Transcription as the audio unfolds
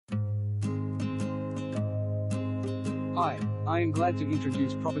Hi, I am glad to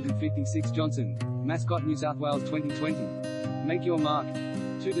introduce Property 56 Johnson, Mascot, New South Wales 2020. Make your mark.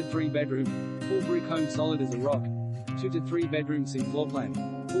 2 to 3 bedroom, full brick home solid as a rock. 2 to 3 bedroom C floor plan,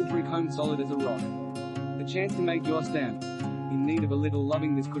 full brick home solid as a rock. The chance to make your stand. In need of a little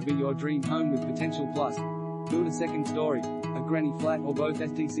loving, this could be your dream home with potential plus. Build a second story, a granny flat or both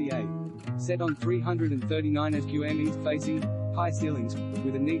STCA. Set on 339 SQM east facing, high ceilings,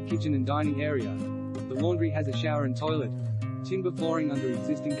 with a neat kitchen and dining area. The laundry has a shower and toilet. Timber flooring under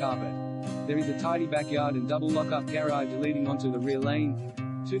existing carpet. There is a tidy backyard and double lock-up garage leading onto the rear lane.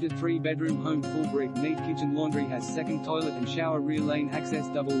 2 to 3 bedroom home, full brick, neat kitchen, laundry has second toilet and shower, rear lane access,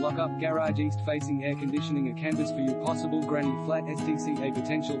 double lock-up garage, east facing, air conditioning, a canvas for you, possible granny flat STCA,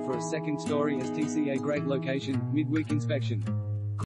 potential for a second story STCA, great location, midweek inspection.